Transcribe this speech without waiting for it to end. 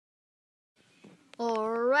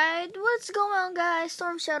Alright, what's going on guys?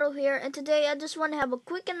 Storm Shadow here, and today I just want to have a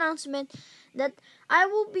quick announcement that I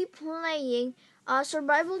will be playing a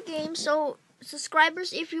survival game. So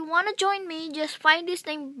subscribers, if you want to join me, just find this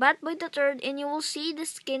name Batboy the Third and you will see the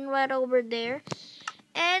skin right over there.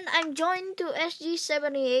 And I'm joined to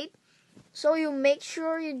SG78, so you make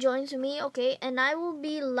sure you join to me, okay? And I will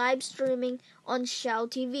be live streaming on Shou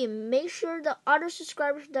TV. Make sure the other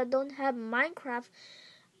subscribers that don't have Minecraft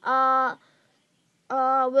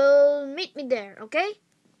will meet me there, okay?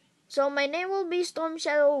 So my name will be Storm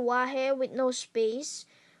Shadow Wahe with no space.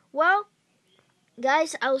 Well,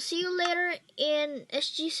 guys, I'll see you later in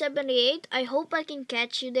SG78. I hope I can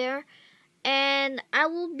catch you there. And I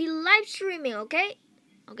will be live streaming, okay?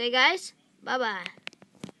 Okay, guys? Bye-bye.